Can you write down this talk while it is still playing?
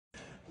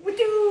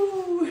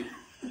Woo-doo!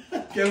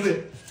 Give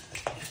it.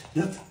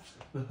 Yep.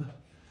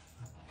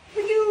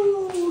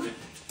 Woo-doo!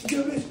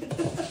 Give it.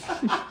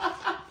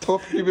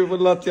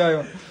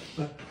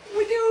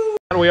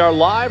 And we are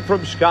live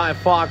from Sky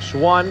Fox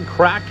 1.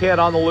 Crackhead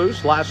on the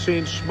loose. Last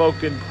seen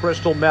smoking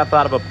crystal meth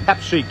out of a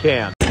Pepsi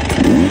can.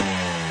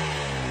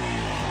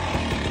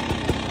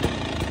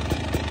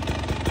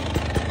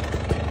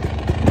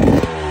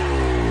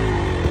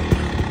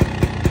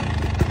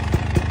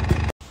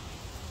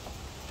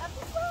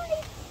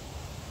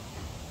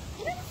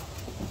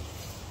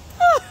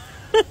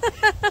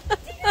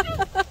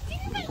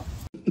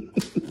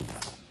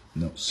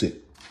 No,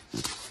 sit.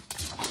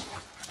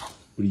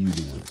 What are you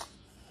doing?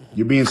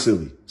 You're being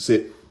silly.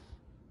 Sit.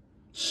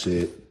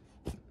 Sit.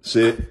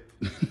 Sit.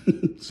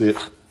 Sit.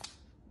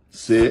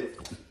 Sit.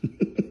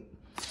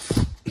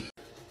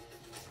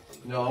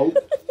 No.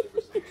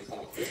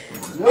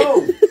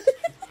 No.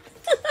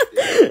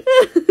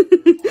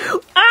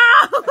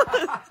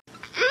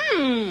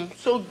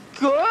 So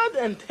good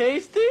and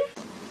tasty.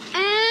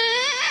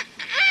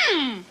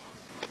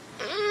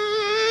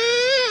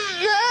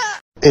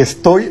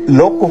 Estoy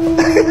loco.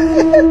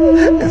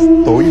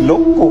 Estoy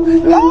loco.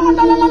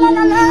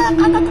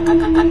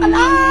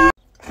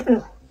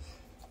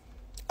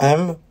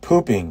 I'm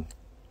pooping.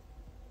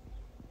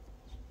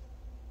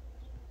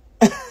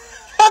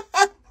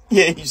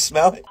 Yeah, you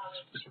smell it?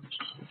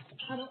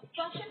 Oh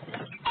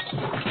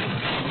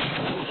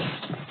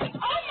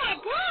my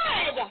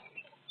god!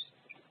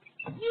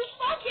 You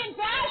fucking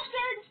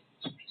bastard!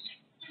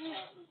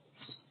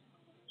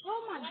 Oh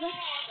my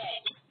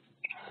god!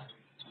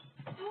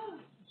 Oh,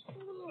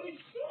 holy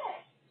shit!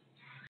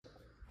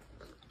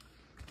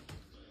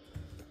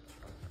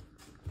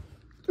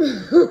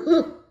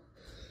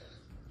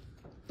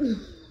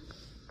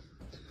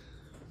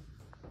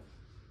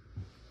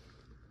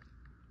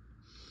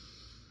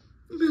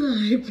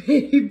 My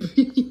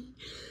baby.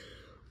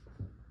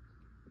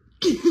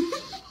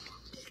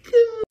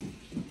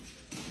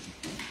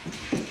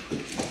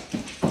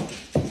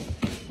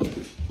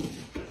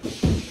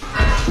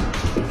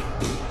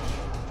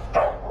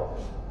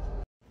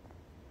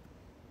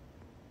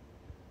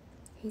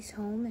 He's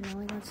home and all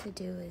he wants to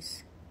do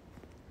is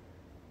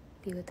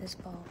be with his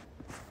ball.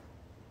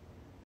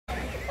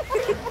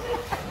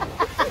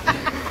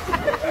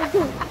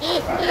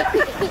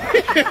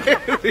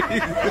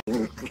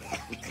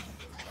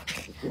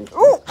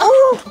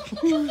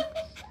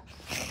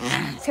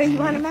 So you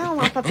want a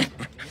Malinois puppy?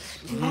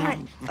 You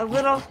want a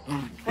little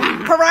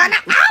piranha?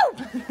 Ow!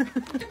 No!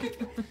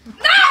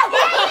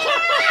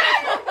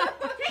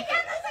 Take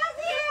down the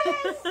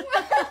Celsius!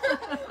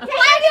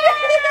 Why did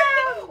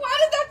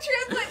that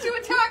translate to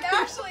attack,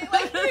 Ashley?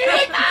 Like,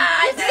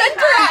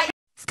 center.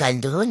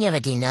 Caldonia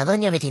Bettina,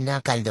 Doña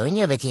Bettina,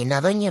 Caldonia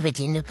Bettina, Doña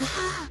Bettina.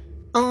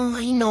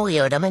 Ay, no, y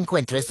ahora me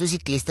encuentro estos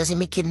ciclistas y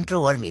me quieren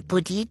robar mi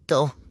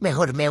pollito.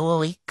 Mejor me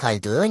voy.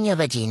 Caldo, Doña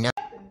Bettina.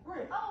 Oh,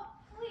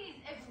 please,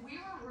 if we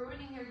were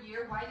ruining your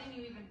year, why didn't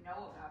you even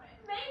know about it?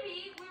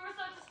 Maybe we were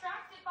so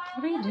distracted by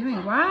What are you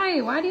doing?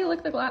 Why? Why do you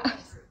lick the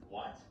glass?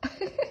 What?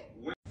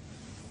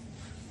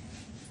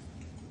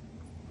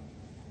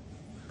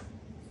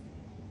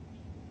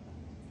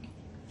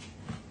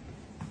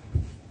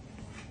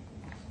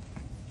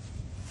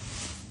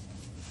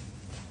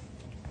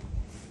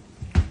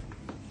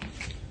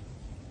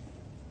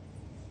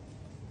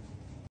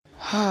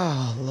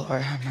 Oh,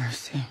 Lord have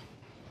mercy.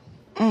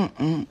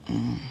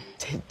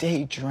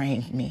 Today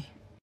drained me.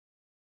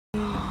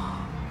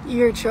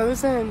 You're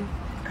chosen.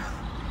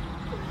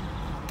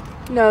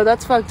 No,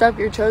 that's fucked up.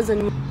 You're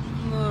chosen.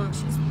 Look,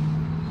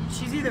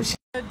 she's either.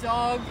 The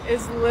dog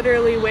is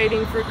literally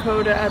waiting for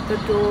Coda at the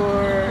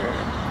door.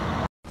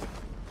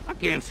 I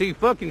can't see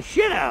fucking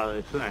shit out of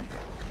this thing.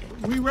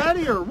 We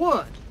ready or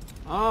what?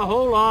 Oh,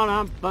 hold on,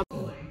 I'm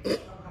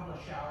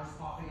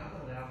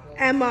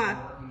Emma,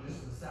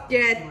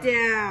 get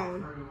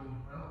down.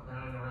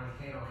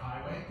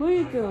 Who are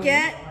you doing?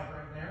 Get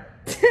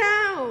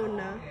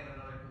down.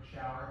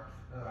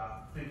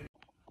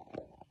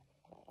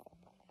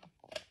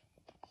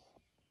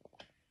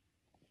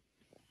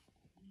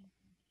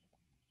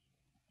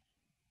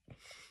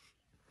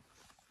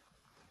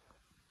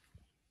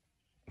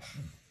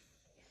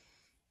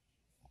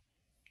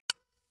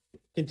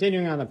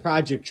 Continuing on the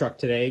project truck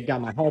today,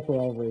 got my helper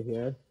over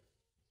here.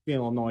 Being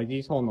a little noisy,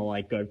 he's holding the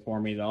light good for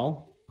me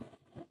though.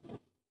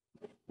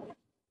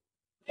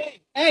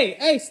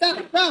 Hey,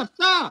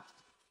 stop!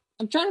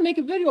 I'm trying to make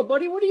a video,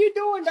 buddy. What are you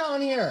doing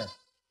down here?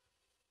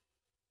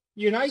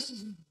 You're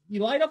nice, you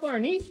light up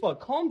underneath, but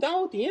calm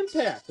down with the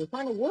impact. We're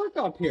trying to work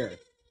up here.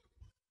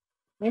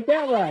 Ain't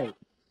that right?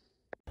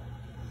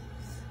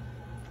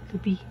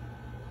 Lupi.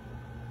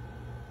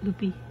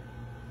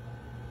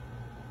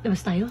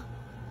 Labas tayo?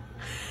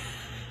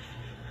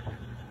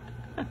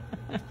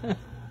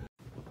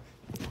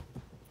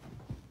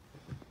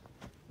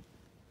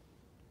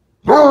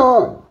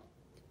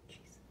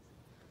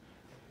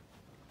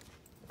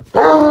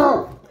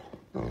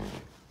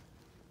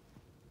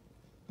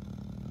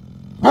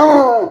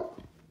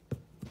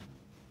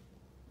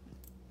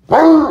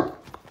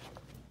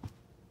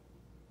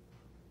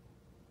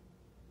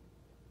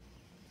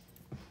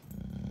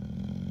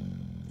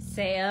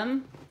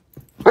 Sam.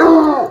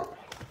 Meow.